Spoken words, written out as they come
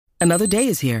Another day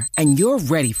is here, and you're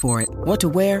ready for it. What to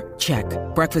wear? Check.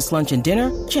 Breakfast, lunch, and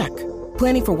dinner? Check.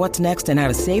 Planning for what's next and how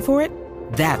to save for it?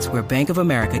 That's where Bank of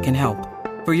America can help.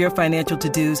 For your financial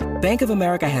to-dos, Bank of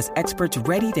America has experts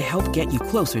ready to help get you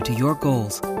closer to your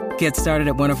goals. Get started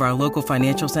at one of our local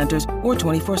financial centers or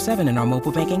 24/7 in our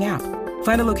mobile banking app.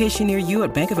 Find a location near you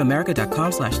at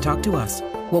bankofamerica.com/talktous.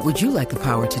 What would you like the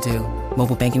power to do?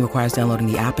 Mobile banking requires downloading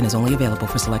the app and is only available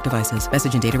for select devices.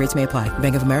 Message and data rates may apply.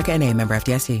 Bank of America N.A., member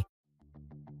FDIC.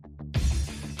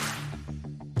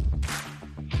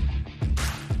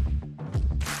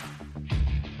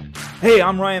 Hey,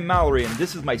 I'm Ryan Mallory, and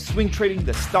this is my Swing Trading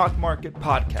the Stock Market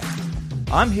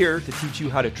podcast. I'm here to teach you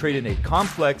how to trade in a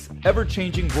complex,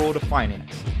 ever-changing world of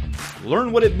finance.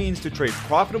 Learn what it means to trade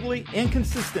profitably and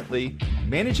consistently,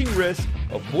 managing risk,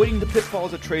 avoiding the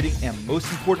pitfalls of trading, and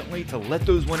most importantly, to let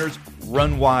those winners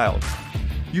run wild.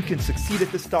 You can succeed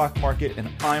at the stock market,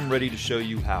 and I'm ready to show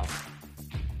you how.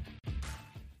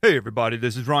 Hey everybody,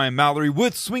 this is Ryan Mallory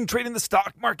with Swing Trading the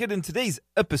Stock Market. In today's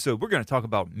episode, we're going to talk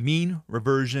about mean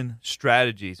reversion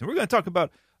strategies. And we're going to talk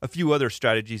about a few other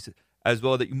strategies as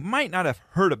well that you might not have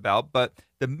heard about, but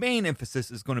the main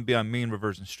emphasis is going to be on mean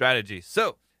reversion strategies.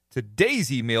 So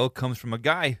today's email comes from a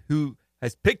guy who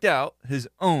has picked out his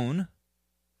own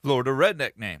Florida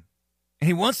redneck name. And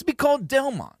he wants to be called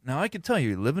Delmont. Now, I can tell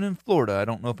you, living in Florida, I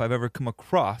don't know if I've ever come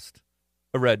across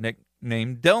a redneck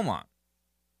named Delmont.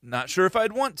 Not sure if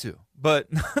I'd want to,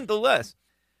 but nonetheless,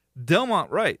 Delmont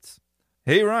writes,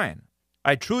 "Hey Ryan,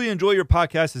 I truly enjoy your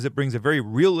podcast as it brings a very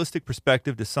realistic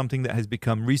perspective to something that has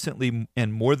become recently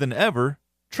and more than ever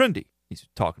trendy." He's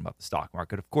talking about the stock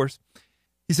market, of course.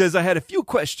 He says, "I had a few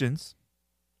questions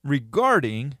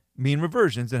regarding mean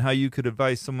reversions and how you could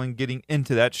advise someone getting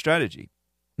into that strategy.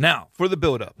 Now, for the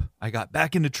build-up, I got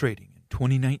back into trading in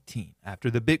 2019 after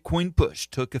the Bitcoin push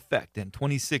took effect in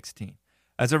 2016.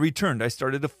 As I returned, I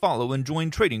started to follow and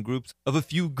join trading groups of a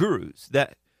few gurus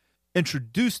that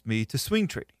introduced me to swing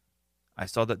trading. I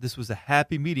saw that this was a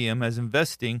happy medium as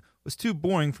investing was too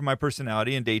boring for my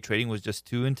personality and day trading was just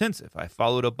too intensive. I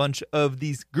followed a bunch of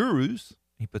these gurus,"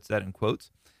 he puts that in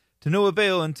quotes, "to no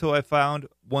avail until I found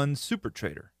one super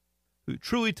trader who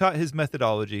truly taught his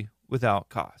methodology without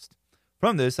cost.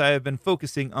 From this, I have been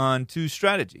focusing on two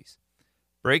strategies,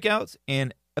 breakouts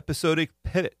and episodic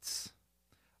pivots.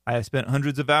 I have spent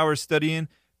hundreds of hours studying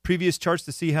previous charts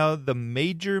to see how the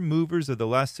major movers of the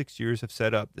last 6 years have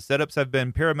set up. The setups have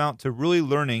been paramount to really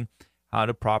learning how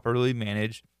to properly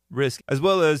manage risk, as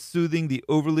well as soothing the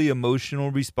overly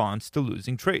emotional response to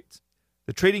losing trades.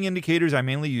 The trading indicators I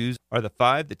mainly use are the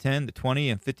 5, the 10, the 20,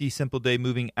 and 50 simple day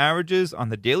moving averages on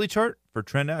the daily chart for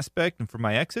trend aspect and for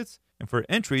my exits. And for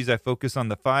entries, I focus on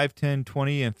the 5, 10,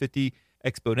 20, and 50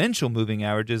 exponential moving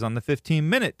averages on the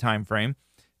 15-minute time frame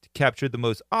to capture the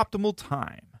most optimal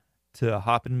time to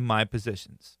hop in my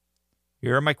positions.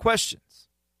 Here are my questions.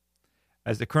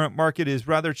 As the current market is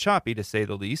rather choppy, to say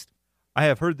the least, I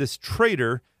have heard this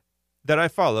trader that I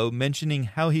follow mentioning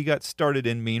how he got started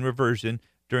in mean reversion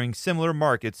during similar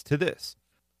markets to this.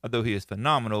 Although he is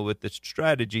phenomenal with the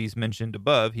strategies mentioned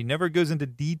above, he never goes into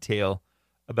detail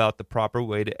about the proper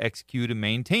way to execute and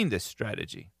maintain this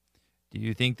strategy. Do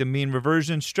you think the mean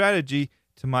reversion strategy,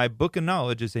 to my book of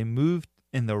knowledge, is a move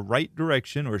in the right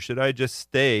direction, or should I just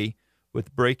stay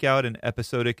with breakout and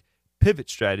episodic pivot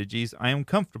strategies I am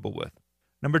comfortable with?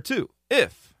 Number 2,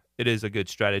 if it is a good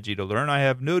strategy to learn, I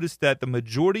have noticed that the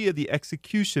majority of the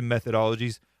execution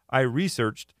methodologies I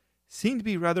researched seem to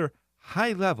be rather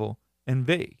high level and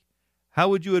vague. How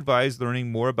would you advise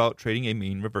learning more about trading a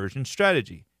mean reversion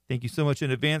strategy? Thank you so much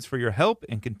in advance for your help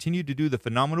and continue to do the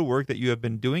phenomenal work that you have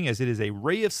been doing, as it is a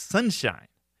ray of sunshine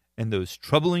in those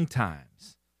troubling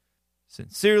times.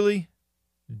 Sincerely,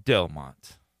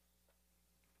 Delmont."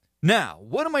 Now,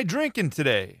 what am I drinking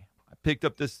today? I picked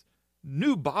up this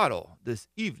new bottle this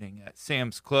evening at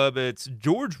Sam's Club. It's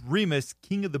George Remus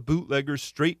King of the Bootleggers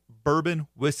Straight Bourbon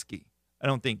Whiskey. I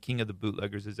don't think King of the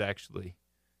Bootleggers is actually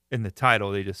in the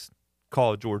title. They just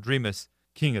call George Remus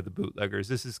King of the Bootleggers.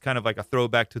 This is kind of like a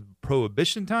throwback to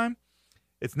Prohibition time.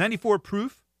 It's 94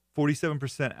 proof,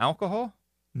 47% alcohol.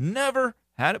 Never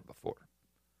had it before.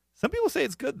 Some people say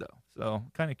it's good, though, so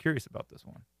I'm kind of curious about this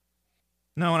one.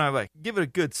 Now, when I give it a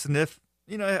good sniff,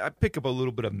 I pick up a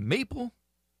little bit of maple.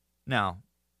 Now,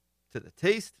 to the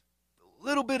taste, a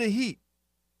little bit of heat,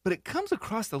 but it comes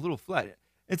across a little flat.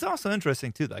 It's also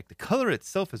interesting, too, the color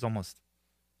itself is almost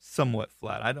somewhat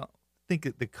flat. I don't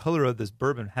think the color of this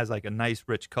bourbon has a nice,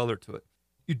 rich color to it.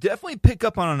 You definitely pick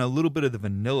up on a little bit of the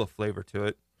vanilla flavor to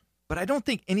it, but I don't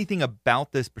think anything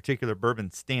about this particular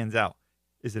bourbon stands out.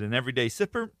 Is it an everyday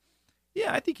sipper?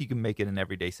 Yeah, I think you can make it an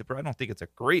everyday sipper. I don't think it's a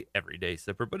great everyday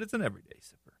sipper, but it's an everyday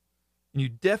sipper. And you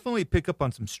definitely pick up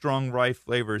on some strong rye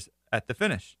flavors at the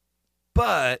finish.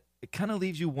 But it kind of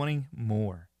leaves you wanting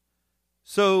more.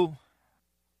 So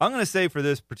I'm going to say for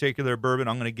this particular bourbon,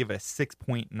 I'm going to give it a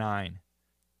 6.9.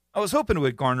 I was hoping it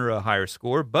would garner a higher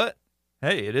score, but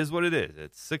hey, it is what it is.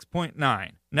 It's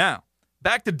 6.9. Now,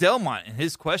 back to Delmont and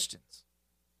his questions.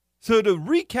 So to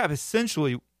recap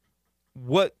essentially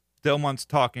what Delmont's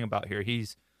talking about here,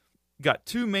 he's got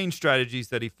two main strategies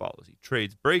that he follows. He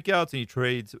trades breakouts and he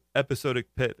trades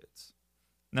episodic pivots.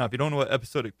 Now, if you don't know what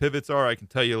episodic pivots are, I can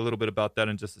tell you a little bit about that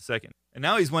in just a second. And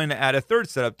now he's wanting to add a third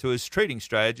setup to his trading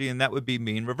strategy, and that would be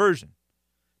mean reversion.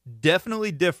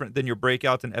 Definitely different than your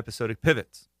breakouts and episodic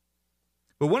pivots.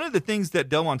 But one of the things that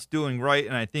Delmont's doing right,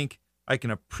 and I think I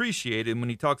can appreciate it when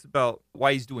he talks about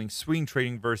why he's doing swing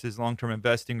trading versus long-term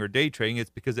investing or day trading, it's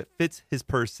because it fits his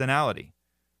personality.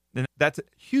 And that's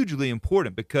hugely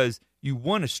important because you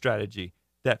want a strategy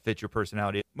that fits your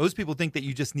personality. Most people think that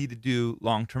you just need to do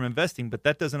long-term investing, but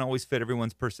that doesn't always fit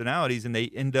everyone's personalities, and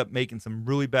they end up making some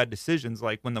really bad decisions.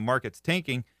 Like when the market's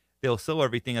tanking, they'll sell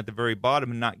everything at the very bottom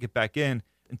and not get back in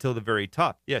until the very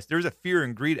top. Yes, there's a fear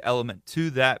and greed element to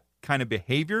that kind of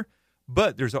behavior,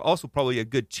 but there's also probably a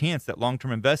good chance that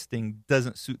long-term investing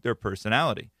doesn't suit their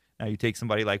personality. Now, you take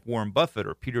somebody like Warren Buffett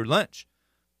or Peter Lynch.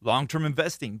 Long-term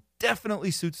investing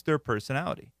definitely suits their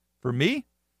personality. For me,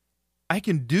 I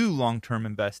can do long-term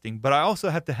investing, but I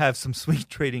also have to have some swing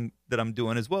trading that I'm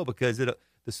doing as well, because the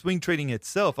swing trading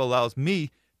itself allows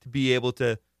me to be able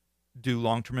to do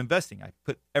long-term investing. I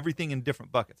put everything in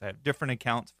different buckets. I have different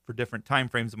accounts for different time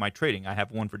frames of my trading. I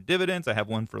have one for dividends, I have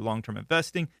one for long-term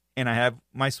investing, and I have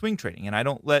my swing trading, and I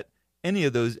don't let any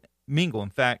of those mingle. In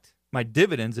fact, my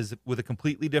dividends is with a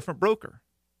completely different broker,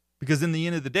 because in the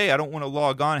end of the day, I don't want to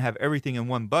log on and have everything in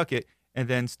one bucket and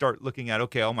then start looking at,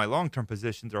 okay, all my long-term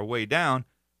positions are way down,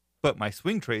 but my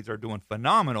swing trades are doing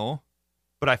phenomenal,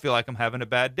 but I feel like I'm having a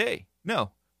bad day.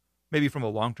 No, maybe from a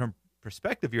long-term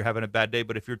perspective, you're having a bad day,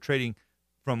 but if you're trading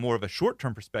from more of a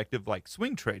short-term perspective, like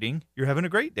swing trading, you're having a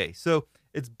great day. So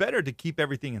it's better to keep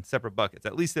everything in separate buckets.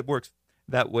 At least it works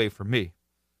that way for me.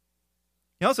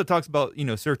 He also talks about,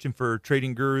 searching for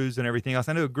trading gurus and everything else.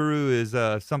 I know guru is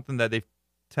something that they've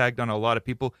tagged on a lot of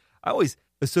people. I always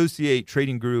associate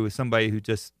trading guru with somebody who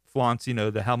just flaunts,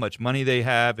 how much money they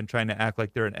have and trying to act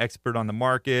like they're an expert on the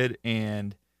market,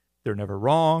 and they're never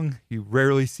wrong. You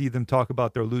rarely see them talk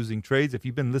about their losing trades. If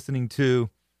you've been listening to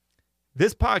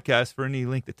this podcast for any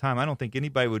length of time, I don't think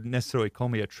anybody would necessarily call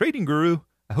me a trading guru.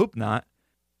 I hope not,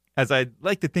 as I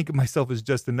like to think of myself as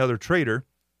just another trader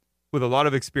with a lot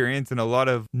of experience and a lot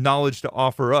of knowledge to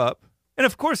offer up, and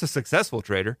of course a successful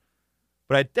trader.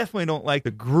 But I definitely don't like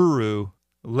the guru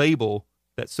label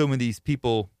that so many of these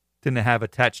people tend to have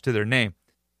attached to their name.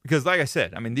 Because like I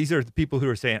said, these are the people who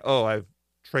are saying, oh, I've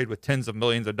traded with tens of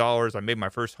millions of dollars. I made my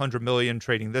first 100 million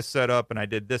trading this setup, and I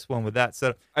did this one with that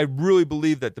setup. I really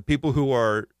believe that the people who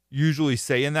are usually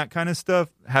saying that kind of stuff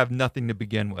have nothing to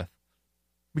begin with.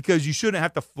 Because you shouldn't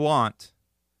have to flaunt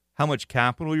how much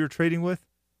capital you're trading with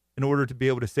in order to be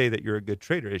able to say that you're a good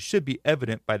trader. It should be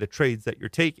evident by the trades that you're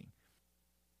taking.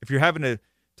 If you're having to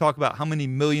talk about how many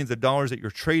millions of dollars that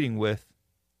you're trading with,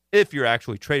 if you're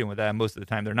actually trading with that, and most of the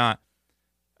time they're not,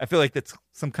 I feel like that's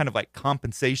some kind of like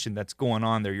compensation that's going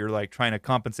on there. You're like trying to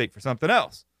compensate for something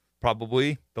else,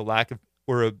 probably the lack of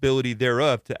or ability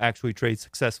thereof to actually trade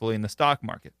successfully in the stock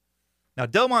market. Now,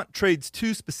 Delmont trades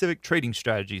two specific trading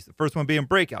strategies, the first one being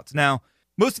breakouts. Now,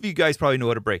 most of you guys probably know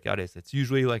what a breakout is. It's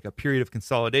usually like a period of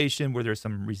consolidation where there's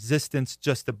some resistance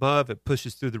just above. It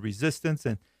pushes through the resistance,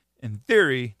 and in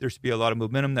theory, there should be a lot of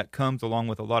momentum that comes along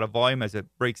with a lot of volume as it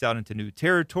breaks out into new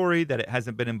territory that it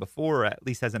hasn't been in before, or at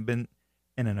least hasn't been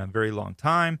in a very long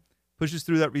time, pushes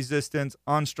through that resistance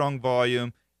on strong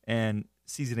volume and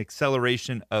sees an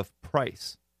acceleration of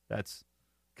price. That's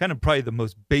kind of probably the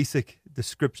most basic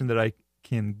description that I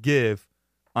can give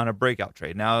on a breakout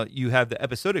trade. Now, you have the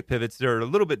episodic pivots. They're a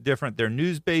little bit different. They're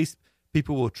news-based.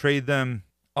 People will trade them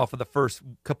off of the first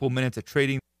couple minutes of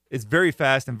trading. It's very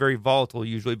fast and very volatile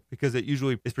usually, because it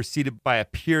usually is preceded by a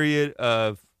period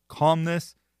of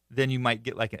calmness. Then you might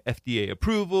get like an FDA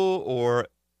approval or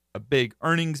a big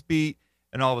earnings beat,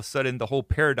 and all of a sudden the whole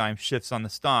paradigm shifts on the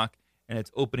stock and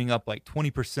it's opening up like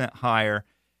 20% higher.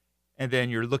 And then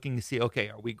you're looking to see, okay,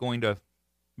 are we going to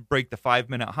break the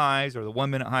 5-minute highs or the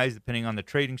 1-minute highs, depending on the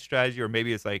trading strategy, or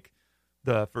maybe it's like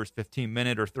the first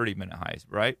 15-minute or 30-minute highs,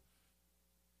 right?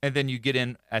 And then you get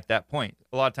in at that point.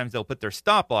 A lot of times they'll put their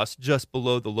stop loss just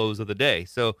below the lows of the day.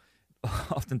 So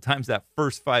oftentimes that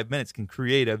first 5 minutes can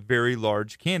create a very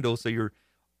large candle. So you're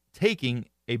taking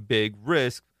a big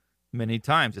risk many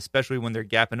times, especially when they're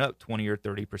gapping up 20 or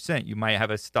 30%. You might have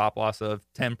a stop loss of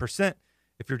 10%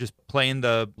 if you're just playing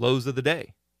the lows of the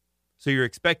day. So you're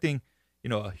expecting,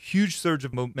 a huge surge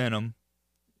of momentum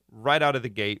right out of the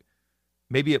gate.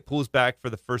 Maybe it pulls back for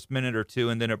the first minute or two,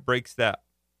 and then it breaks that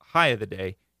high of the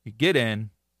day. You get in,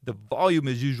 the volume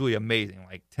is usually amazing,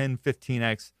 like 10,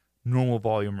 15x normal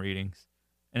volume readings,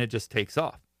 and it just takes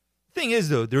off. The thing is,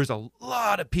 though, there's a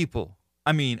lot of people,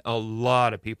 a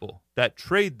lot of people that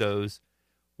trade those.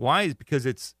 Why? Is because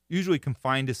it's usually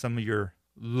confined to some of your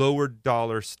lower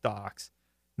dollar stocks,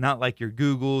 not like your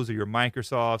Googles or your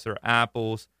Microsofts or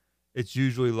Apples. It's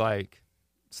usually like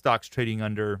stocks trading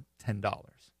under $10.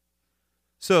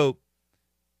 So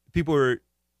people who are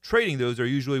trading those are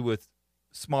usually with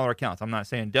smaller accounts. I'm not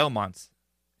saying Delmont's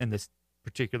in this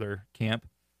particular camp,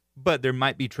 but there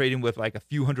might be trading with like a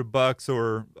few $100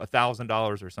 or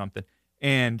 $1,000 or something.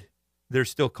 And they're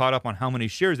still caught up on how many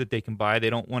shares that they can buy. They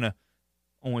don't want to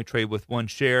only trade with one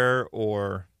share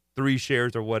or 3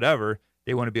 shares or whatever.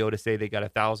 They want to be able to say they got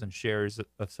 1,000 shares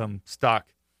of some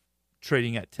stock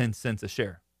trading at 10 cents a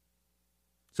share.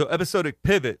 So episodic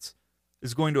pivots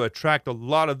is going to attract a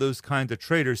lot of those kinds of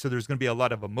traders. So there's going to be a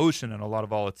lot of emotion and a lot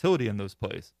of volatility in those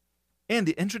plays. And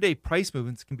the intraday price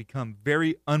movements can become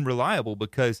very unreliable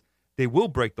because they will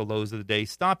break the lows of the day,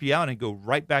 stop you out, and go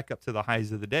right back up to the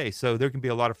highs of the day. So there can be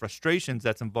a lot of frustrations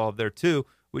that's involved there too,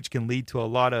 which can lead to a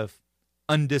lot of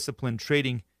undisciplined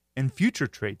trading and future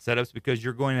trade setups because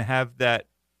you're going to have that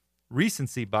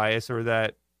recency bias or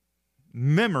that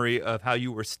memory of how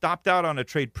you were stopped out on a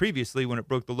trade previously when it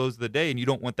broke the lows of the day, and you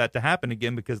don't want that to happen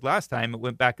again because last time it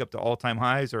went back up to all-time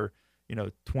highs or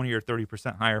 20 or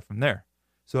 30% higher from there.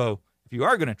 So if you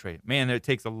are going to trade, man, it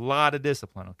takes a lot of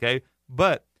discipline, okay?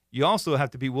 But you also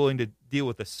have to be willing to deal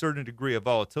with a certain degree of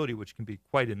volatility, which can be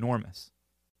quite enormous.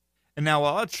 And now,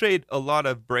 while I trade a lot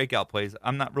of breakout plays,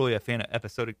 I'm not really a fan of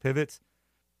episodic pivots.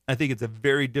 I think it's a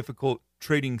very difficult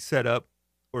trading setup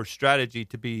or strategy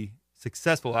to be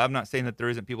successful. I'm not saying that there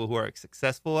isn't people who are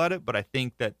successful at it, but I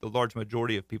think that the large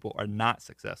majority of people are not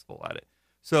successful at it.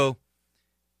 So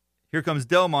here comes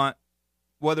Delmont.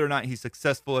 Whether or not he's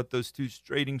successful at those 2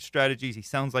 trading strategies, he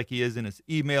sounds like he is in his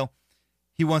email.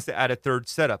 He wants to add a third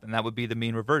setup, and that would be the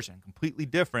mean reversion, completely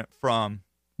different from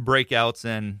breakouts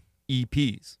and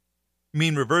EPs.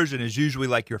 Mean reversion is usually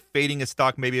like you're fading a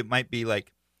stock. Maybe it might be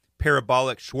like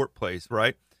parabolic short plays,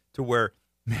 right? To where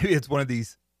maybe it's one of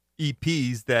these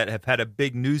EPs that have had a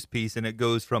big news piece and it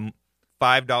goes from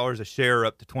 $5 a share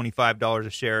up to $25 a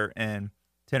share in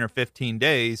 10 or 15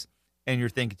 days. And you're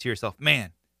thinking to yourself,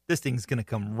 man, this thing's going to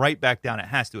come right back down. It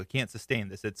has to. It can't sustain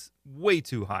this. It's way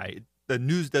too high. The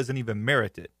news doesn't even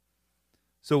merit it.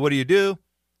 So what do?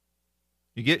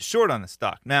 You get short on the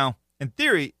stock. Now, in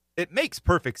theory, it makes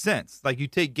perfect sense. Like you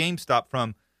take GameStop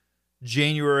from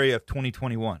January of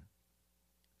 2021.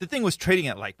 The thing was trading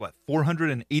at like,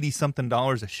 $480 something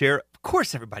a share. Of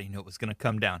course, everybody knew it was going to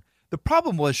come down. The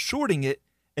problem was shorting it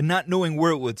and not knowing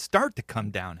where it would start to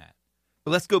come down at.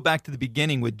 But let's go back to the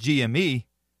beginning with GME,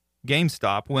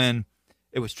 GameStop, when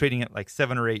it was trading at like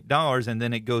 $7 or $8, and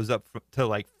then it goes up to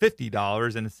like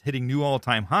 $50, and it's hitting new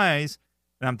all-time highs.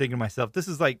 And I'm thinking to myself, this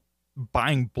is like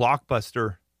buying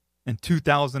Blockbuster in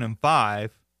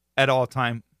 2005 at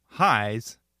all-time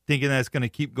highs, thinking that it's going to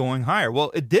keep going higher.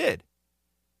 Well, it did.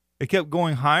 It kept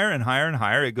going higher and higher and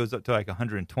higher. It goes up to like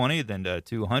 120, then to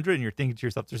 200, and you're thinking to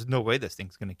yourself, there's no way this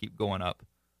thing's going to keep going up.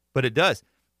 But it does.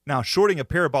 Now, shorting a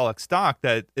parabolic stock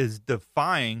that is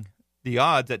defying the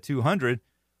odds at 200,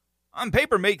 on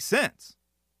paper makes sense.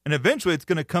 And eventually it's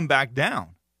going to come back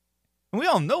down. And we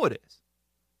all know it is.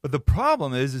 But the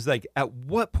problem is like, at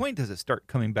what point does it start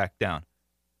coming back down?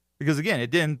 Because again,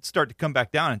 it didn't start to come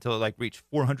back down until it like reached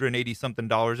 $480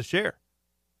 something a share.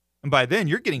 And by then,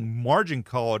 you're getting margin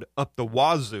called up the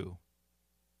wazoo.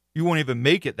 You won't even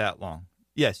make it that long.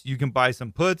 Yes, you can buy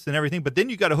some puts and everything, but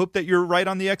then you got to hope that you're right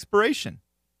on the expiration.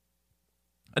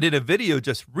 I did a video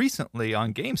just recently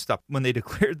on GameStop when they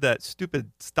declared that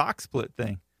stupid stock split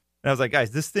thing. And I was like, guys,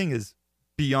 this thing is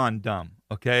beyond dumb,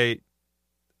 okay?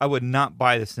 I would not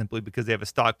buy this simply because they have a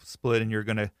stock split and you're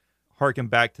going to harken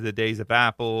back to the days of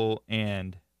Apple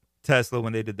and Tesla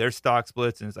when they did their stock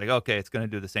splits, and it's like, okay, it's going to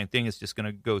do the same thing. It's just going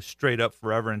to go straight up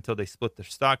forever until they split their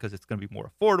stock because it's going to be more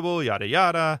affordable, yada,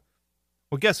 yada.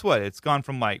 Well, guess what? It's gone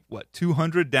from like,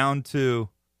 200 down to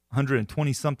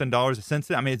 120 something since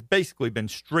then. I mean, it's basically been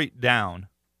straight down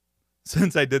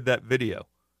since I did that video.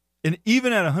 And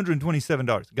even at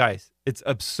 $127, guys, it's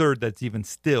absurd that's even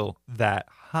still that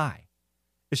high.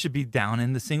 It should be down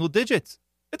in the single digits.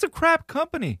 It's a crap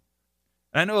company.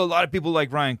 And I know a lot of people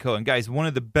like Ryan Cohen. Guys, one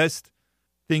of the best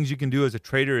things you can do as a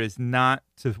trader is not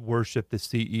to worship the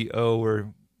CEO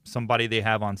or somebody they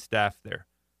have on staff there.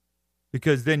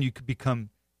 Because then you could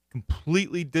become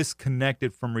completely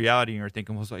disconnected from reality and you're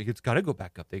thinking, well, it's got to go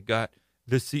back up. They got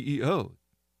the CEO.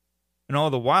 And all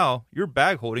the while, you're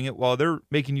bag holding it while they're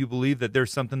making you believe that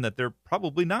there's something that they're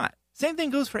probably not. Same thing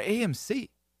goes for AMC.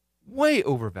 Way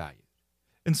overvalued.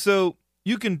 And so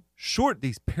you can short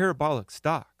these parabolic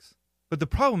stocks. But the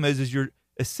problem is you're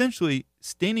essentially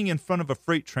standing in front of a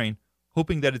freight train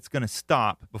hoping that it's going to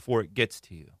stop before it gets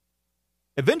to you.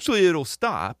 Eventually it'll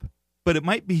stop, but it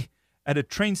might be at a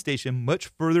train station much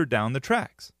further down the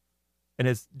tracks. And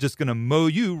it's just going to mow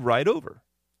you right over.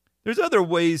 There's other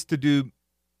ways to do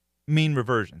mean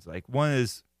reversions. Like one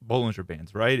is Bollinger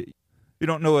Bands, right? If you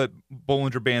don't know what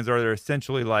Bollinger Bands are, they're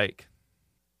essentially like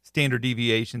standard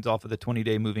deviations off of the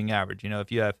 20-day moving average.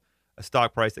 If you have a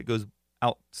stock price that goes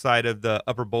outside of the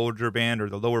upper Bollinger Band or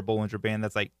the lower Bollinger Band,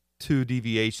 that's like 2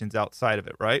 deviations outside of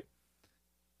it, right?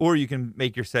 Or you can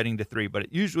make your setting to 3,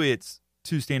 but usually it's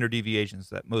 2 standard deviations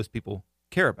that most people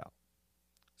care about.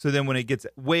 So then when it gets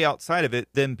way outside of it,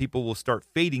 then people will start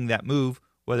fading that move,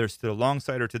 whether it's to the long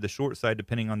side or to the short side,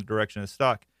 depending on the direction of the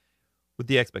stock, with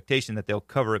the expectation that they'll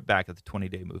cover it back at the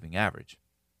 20-day moving average.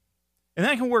 And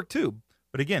that can work too.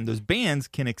 But again, those bands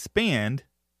can expand,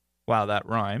 wow, that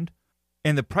rhymed,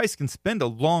 and the price can spend a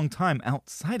long time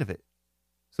outside of it.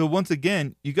 So once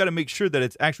again, you got to make sure that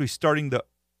it's actually starting the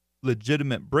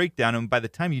legitimate breakdown. And by the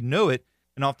time you know it,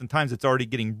 and oftentimes it's already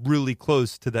getting really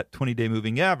close to that 20-day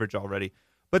moving average already.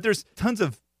 But there's tons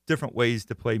of different ways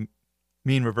to play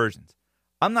mean reversions.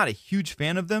 I'm not a huge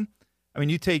fan of them. I mean,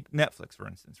 you take Netflix, for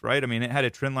instance, right? I mean, it had a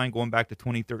trend line going back to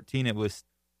 2013. It was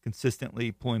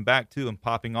consistently pulling back to and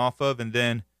popping off of. And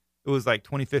then it was like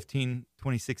 2015,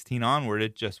 2016 onward,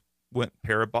 it just went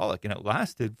parabolic and it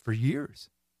lasted for years.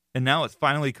 And now it's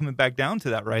finally coming back down to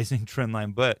that rising trend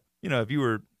line. But, if you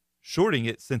were shorting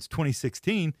it since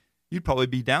 2016, you'd probably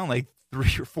be down like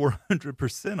 300 or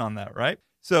 400% on that, right?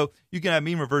 So you can have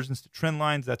mean reversions to trend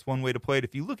lines. That's one way to play it.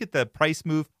 If you look at the price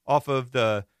move off of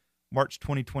the March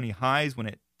 2020 highs when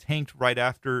it tanked right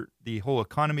after the whole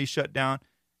economy shut down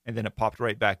and then it popped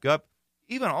right back up,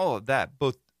 even all of that,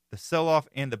 both the sell-off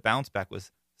and the bounce back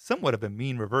was somewhat of a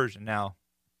mean reversion. Now,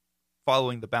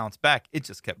 following the bounce back, it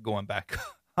just kept going back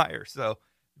higher. So,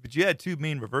 but you had 2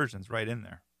 mean reversions right in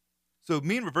there. So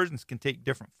mean reversions can take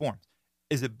different forms.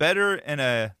 Is it better in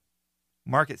a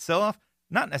market sell-off?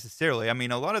 Not necessarily. I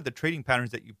mean, a lot of the trading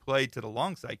patterns that you play to the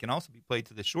long side can also be played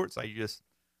to the short side. You just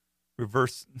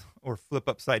reverse or flip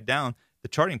upside down the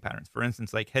charting patterns. For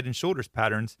instance, like head and shoulders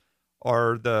patterns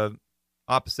are the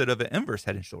opposite of an inverse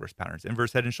head and shoulders patterns.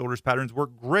 Inverse head and shoulders patterns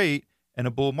work great in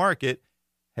a bull market.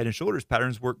 Head and shoulders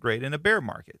patterns work great in a bear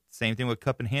market. Same thing with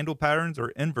cup and handle patterns or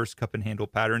inverse cup and handle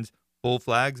patterns, bull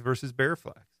flags versus bear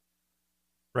flags.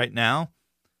 Right now,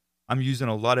 I'm using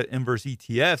a lot of inverse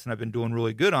ETFs, and I've been doing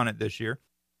really good on it this year,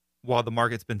 while the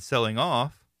market's been selling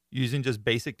off, using just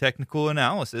basic technical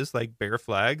analysis like bear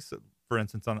flags. For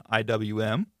instance, on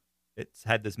IWM, it's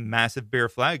had this massive bear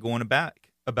flag going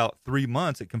back about 3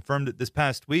 months. It confirmed it this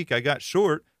past week. I got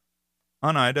short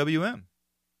on IWM.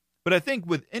 But I think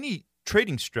with any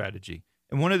trading strategy,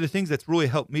 and one of the things that's really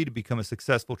helped me to become a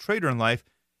successful trader in life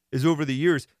is over the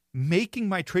years, making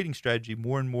my trading strategy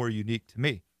more and more unique to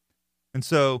me. And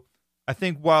so I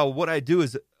think while what I do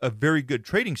is a very good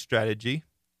trading strategy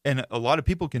and a lot of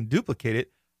people can duplicate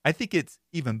it, I think it's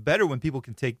even better when people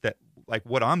can take that, like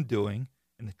what I'm doing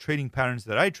and the trading patterns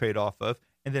that I trade off of,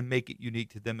 and then make it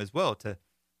unique to them as well, to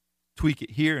tweak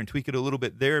it here and tweak it a little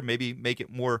bit there, maybe make it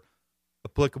more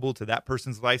applicable to that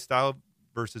person's lifestyle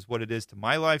versus what it is to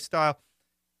my lifestyle.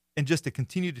 And just to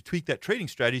continue to tweak that trading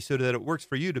strategy so that it works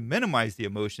for you, to minimize the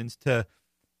emotions, to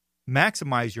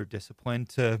maximize your discipline,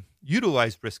 to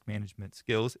utilize risk management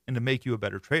skills, and to make you a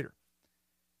better trader.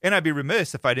 And I'd be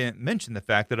remiss if I didn't mention the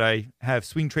fact that I have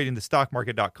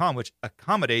swingtradingthestockmarket.com, which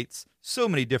accommodates so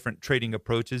many different trading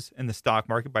approaches in the stock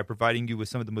market by providing you with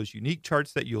some of the most unique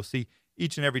charts that you'll see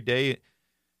each and every day,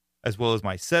 as well as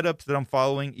my setups that I'm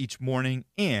following each morning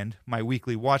and my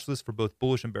weekly watch list for both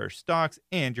bullish and bearish stocks.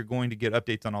 And you're going to get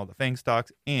updates on all the FANG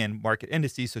stocks and market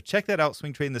indices. So check that out,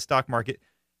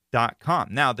 swingtradingthestockmarket.com.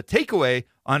 Now, the takeaway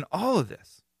on all of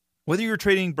this, whether you're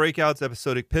trading breakouts,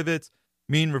 episodic pivots,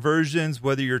 mean reversions,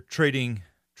 whether you're trading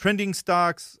trending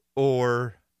stocks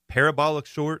or parabolic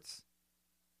shorts,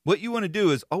 what you want to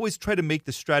do is always try to make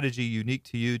the strategy unique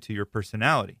to you, to your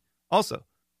personality. Also,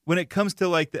 when it comes to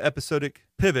like the episodic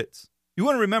pivots, you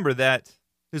want to remember that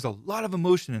there's a lot of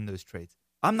emotion in those trades.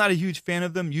 I'm not a huge fan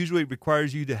of them. Usually it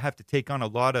requires you to have to take on a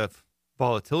lot of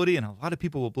volatility, and a lot of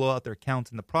people will blow out their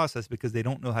accounts in the process because they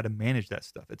don't know how to manage that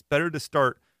stuff. It's better to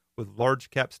start with large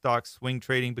cap stocks, swing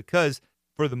trading, because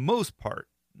for the most part,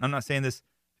 I'm not saying this to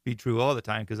be true all the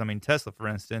time, because I mean, Tesla, for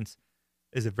instance,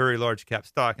 is a very large cap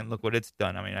stock, and look what it's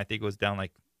done. I mean, I think it was down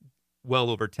like well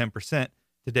over 10%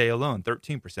 today alone,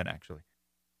 13% actually.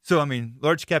 So, I mean,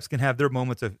 large caps can have their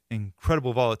moments of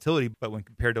incredible volatility, but when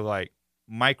compared to like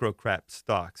micro cap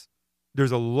stocks,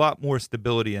 there's a lot more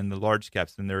stability in the large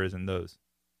caps than there is in those.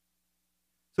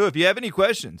 So if you have any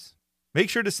questions, make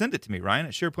sure to send it to me, Ryan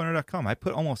at sharepointer.com. I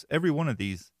put almost every one of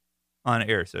these on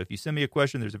air. So if you send me a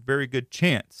question, there's a very good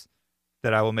chance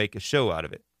that I will make a show out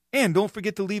of it. And don't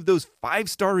forget to leave those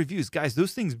 5-star reviews. Guys,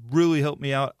 those things really help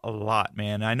me out a lot,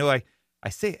 man. I know I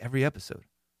say it every episode,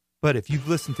 but if you've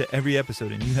listened to every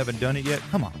episode and you haven't done it yet,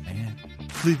 come on, man.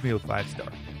 Leave me a 5-star.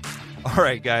 All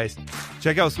right, guys.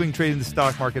 Check out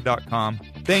swingtradingthestockmarket.com.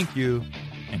 Thank you,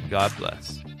 and God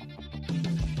bless.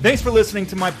 Thanks for listening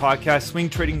to my podcast, Swing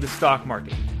Trading the Stock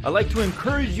Market. I'd like to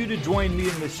encourage you to join me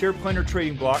in the SharePlanner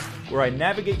Trading Block, where I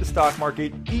navigate the stock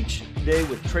market each day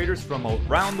with traders from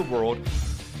around the world.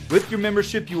 With your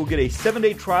membership, you will get a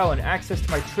 7-day trial and access to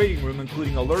my trading room,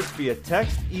 including alerts via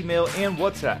text, email, and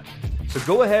WhatsApp. So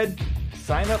go ahead,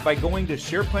 sign up by going to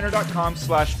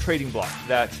sharepointer.com/tradingblock.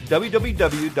 That's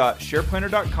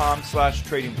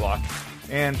www.sharepointer.com/tradingblock.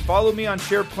 And follow me on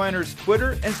SharePlanner's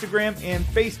Twitter, Instagram, and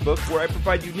Facebook, where I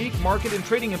provide unique market and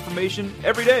trading information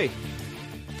every day.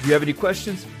 If you have any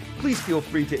questions, please feel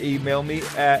free to email me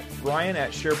at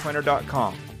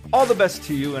ryan@sharepointer.com. All the best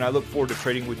to you, and I look forward to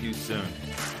trading with you soon.